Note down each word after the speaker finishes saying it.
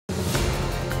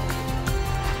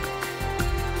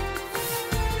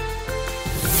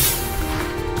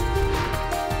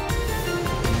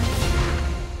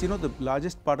know, the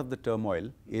largest part of the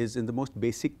turmoil is in the most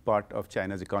basic part of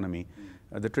China's economy,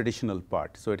 the traditional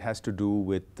part. So it has to do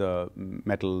with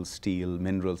metals, steel,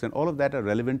 minerals, and all of that are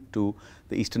relevant to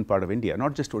the eastern part of India,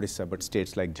 not just Odisha, but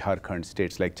states like Jharkhand,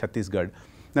 states like Chhattisgarh.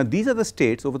 Now, these are the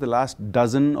states over the last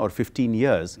dozen or 15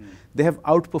 years, they have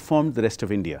outperformed the rest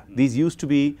of India. These used to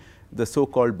be the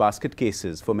so-called basket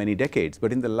cases for many decades,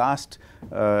 but in the last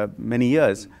many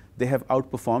years, they have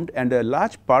outperformed, and a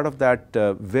large part of that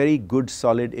very good,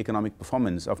 solid economic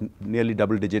performance of nearly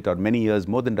double-digit or many years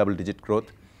more than double-digit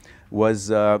growth was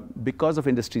because of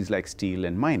industries like steel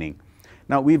and mining.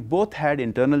 Now, we've both had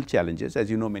internal challenges.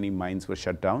 As you know, many mines were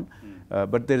shut down,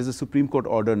 but there is a Supreme Court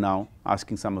order now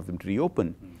asking some of them to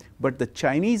reopen. But the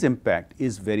Chinese impact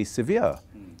is very severe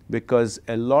because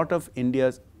a lot of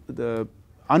India's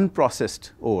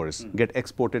unprocessed ores get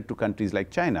exported to countries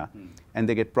like China, and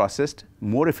they get processed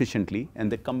more efficiently, and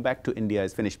they come back to India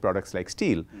as finished products like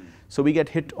steel. So we get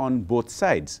hit on both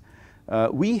sides.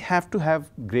 We have to have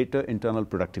greater internal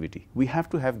productivity. We have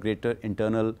to have greater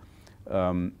internal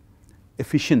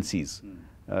efficiencies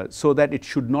so that it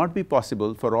should not be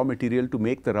possible for raw material to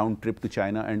make the round trip to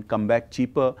China and come back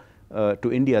cheaper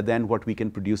to India than what we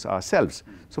can produce ourselves.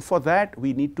 So for that,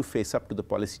 we need to face up to the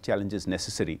policy challenges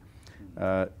necessary.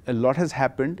 A lot has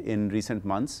happened in recent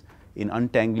months in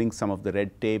untangling some of the red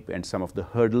tape and some of the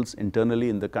hurdles internally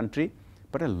in the country,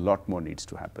 but a lot more needs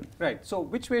to happen. Right. So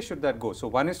which way should that go? So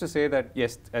one is to say that,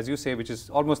 yes, as you say, which is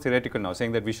almost theoretical now,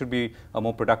 saying that we should be a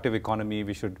more productive economy,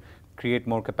 we should create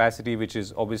more capacity, which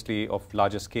is obviously of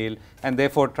larger scale, and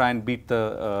therefore try and beat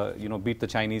the, beat the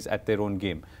Chinese at their own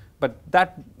game. But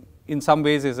that, in some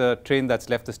ways, is a train that's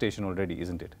left the station already,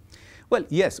 isn't it? Well,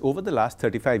 yes, over the last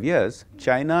 35 years,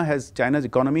 China's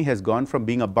economy has gone from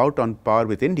being about on par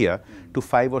with India to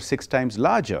 5 or 6 times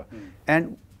larger.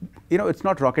 And, you know, it's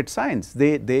not rocket science.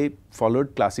 They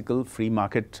followed classical free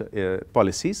market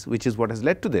policies, which is what has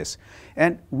led to this.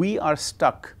 And we are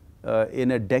stuck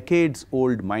in a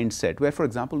decades-old mindset where, for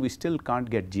example, we still can't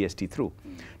get GST through.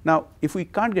 Now, if we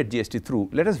can't get GST through,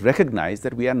 let us recognize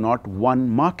that we are not one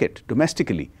market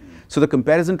domestically. So the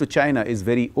comparison to China is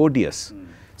very odious.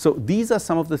 So these are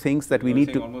some of the things that we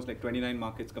need to... almost like 29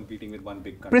 markets competing with one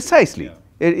big country. Precisely.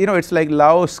 Yeah. You know, it's like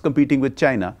Laos competing with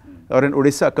China or an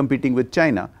Odisha competing with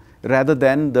China rather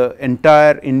than the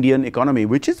entire Indian economy,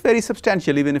 which is very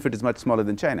substantial even if it is much smaller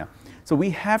than China. So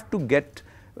we have to get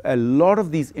a lot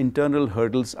of these internal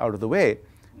hurdles out of the way.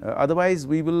 Otherwise,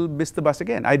 we will miss the bus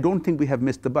again. I don't think we have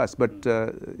missed the bus, but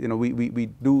you know, we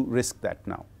do risk that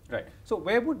now. Right. So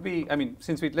where would we, I mean,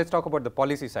 let's talk about the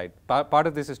policy side. Part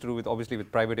of this is to do with, obviously, with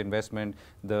private investment,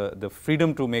 the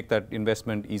freedom to make that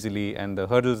investment easily, and the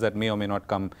hurdles that may or may not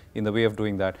come in the way of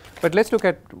doing that. But let's look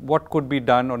at what could be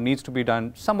done or needs to be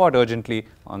done somewhat urgently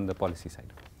on the policy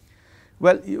side.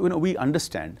 Well, you know, we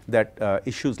understand that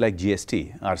issues like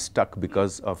GST are stuck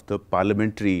because of the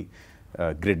parliamentary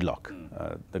gridlock.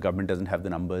 The government doesn't have the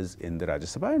numbers in the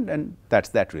Rajya Sabha, and that's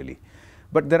that really.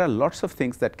 But there are lots of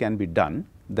things that can be done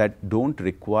that don't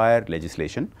require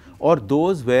legislation, or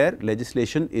those where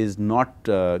legislation is not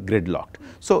gridlocked.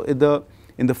 So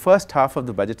in the first half of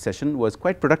the budget session was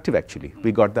quite productive actually.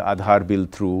 We got the Aadhaar bill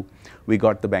through, we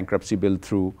got the bankruptcy bill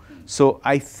through. So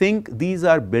I think these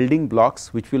are building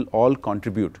blocks which will all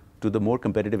contribute to the more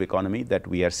competitive economy that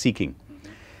we are seeking.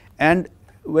 And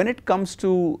when it comes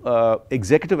to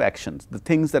executive actions, the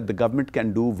things that the government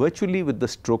can do virtually with the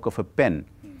stroke of a pen,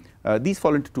 these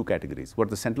fall into 2 categories: what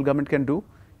the central government can do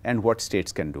and what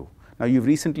states can do. Now, you've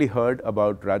recently heard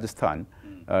about Rajasthan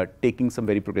taking some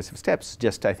very progressive steps.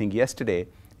 Just, I think, yesterday,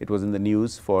 it was in the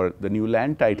news for the new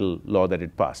land title law that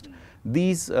it passed.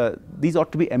 These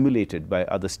ought to be emulated by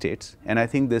other states, and I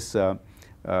think this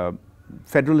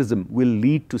federalism will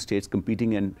lead to states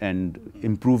competing and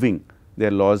improving their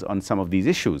laws on some of these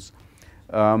issues.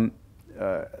 But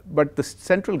the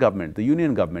central government, the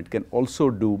union government, can also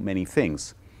do many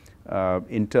things.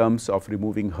 In terms of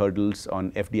removing hurdles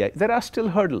on FDI. There are still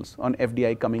hurdles on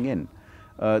FDI coming in.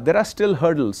 There are still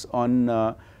hurdles on,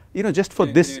 you know, just for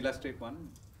this. Can you illustrate one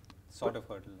sort of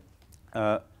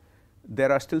hurdle?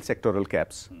 There are still sectoral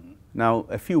caps. Now,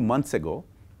 a few months ago,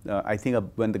 I think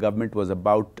when the government was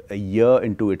about a year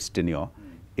into its tenure,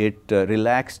 it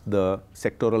relaxed the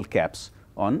sectoral caps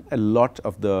on a lot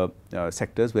of the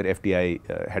sectors where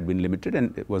FDI had been limited,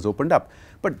 and it was opened up.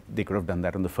 But they could have done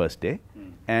that on the first day.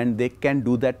 And they can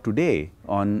do that today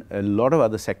on a lot of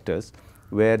other sectors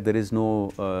where there is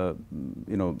no,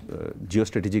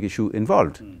 geostrategic issue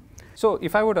involved. So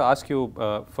if I were to ask you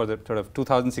for the sort of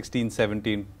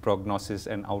 2016-17 prognosis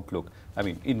and outlook, I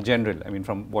mean, in general, I mean,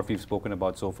 from what we've spoken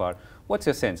about so far, what's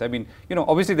your sense? I mean, you know,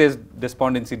 obviously there's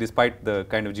despondency despite the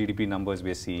kind of GDP numbers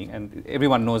we're seeing, and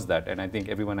everyone knows that, and I think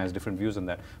everyone has different views on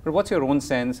that. But what's your own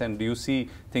sense, and do you see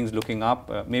things looking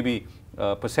up, maybe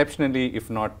perceptionally,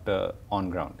 if not on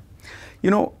ground?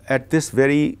 You know, at this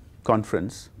very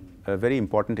conference, a very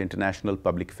important international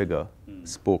public figure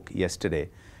spoke yesterday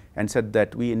and said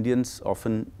that we Indians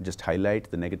often just highlight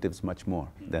the negatives much more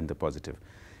than the positive.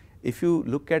 If you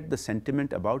look at the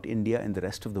sentiment about India and the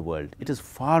rest of the world, it is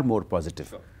far more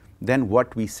positive than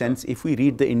what we sense if we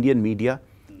read the Indian media,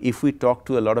 if we talk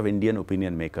to a lot of Indian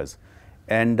opinion makers.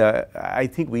 And I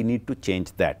think we need to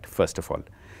change that, first of all.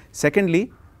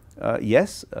 Secondly,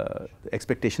 yes,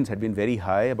 expectations had been very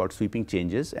high about sweeping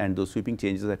changes, and those sweeping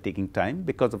changes are taking time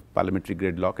because of parliamentary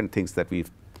gridlock and things that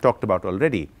we've talked about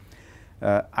already.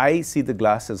 I see the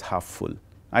glass as half full.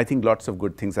 I think lots of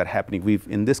good things are happening. We've,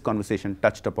 in this conversation,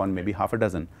 touched upon maybe half a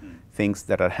dozen things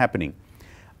that are happening.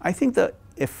 I think the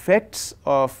effects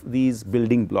of these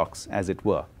building blocks, as it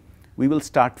were, we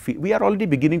are already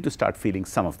beginning to start feeling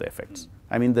some of the effects.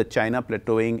 I mean, the China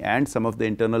plateauing and some of the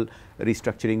internal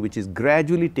restructuring, which is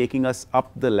gradually taking us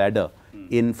up the ladder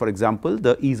in, for example,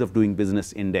 the ease of doing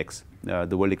business index.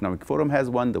 The World Economic Forum has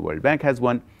one, the World Bank has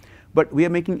one, but we are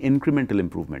making incremental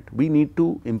improvement. We need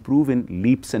to improve in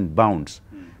leaps and bounds.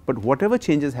 But whatever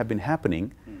changes have been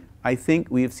happening, I think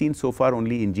we have seen so far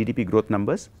only in GDP growth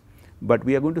numbers, but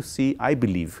we are going to see, I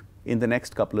believe, in the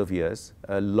next couple of years,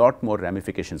 a lot more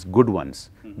ramifications, good ones,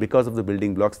 because of the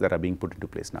building blocks that are being put into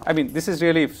place now. I mean, this is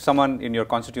really if someone in your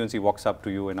constituency walks up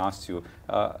to you and asks you,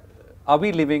 are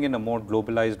we living in a more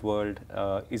globalized world?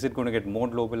 Is it going to get more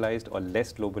globalized or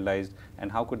less globalized? And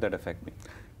how could that affect me?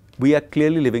 We are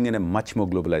clearly living in a much more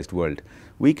globalized world.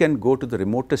 We can go to the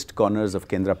remotest corners of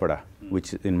Kendrapada,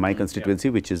 which in my constituency,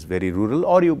 which is very rural,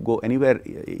 or you go anywhere,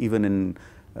 even in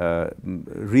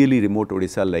really remote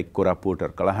Odisha like Koraput or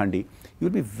Kalahandi,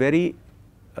 you'll be very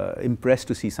impressed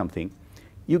to see something.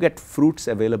 You get fruits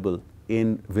available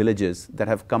in villages that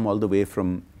have come all the way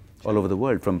from all over the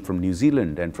world, from New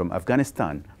Zealand and from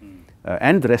Afghanistan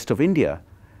and the rest of India,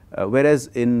 whereas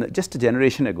in just a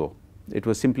generation ago, it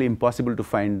was simply impossible to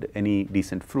find any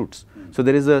decent fruits. So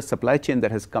there is a supply chain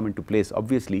that has come into place,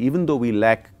 obviously, even though we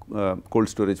lack cold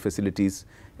storage facilities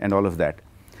and all of that.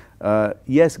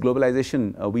 Yes,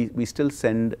 globalization, we still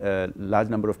send a large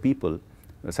number of people,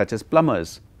 such as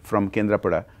plumbers, from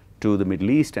Kendrapada to the Middle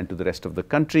East and to the rest of the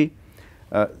country.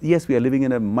 Yes, we are living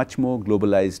in a much more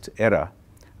globalized era.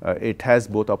 It has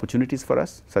both opportunities for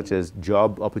us, such as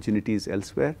job opportunities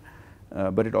elsewhere,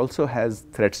 but it also has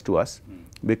threats to us,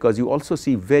 because you also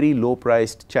see very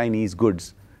low-priced Chinese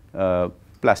goods,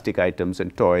 plastic items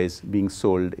and toys being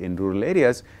sold in rural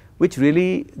areas, which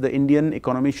really the Indian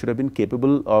economy should have been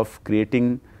capable of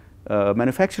creating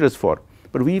manufacturers for.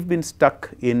 But we've been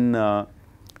stuck in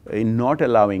not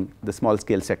allowing the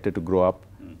small-scale sector to grow up,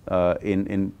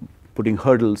 in putting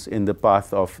hurdles in the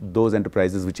path of those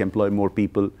enterprises which employ more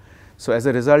people. So as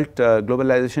a result,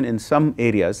 globalization in some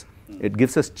areas, it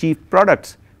gives us cheap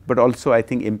products, but also I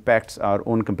think impacts our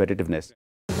own competitiveness.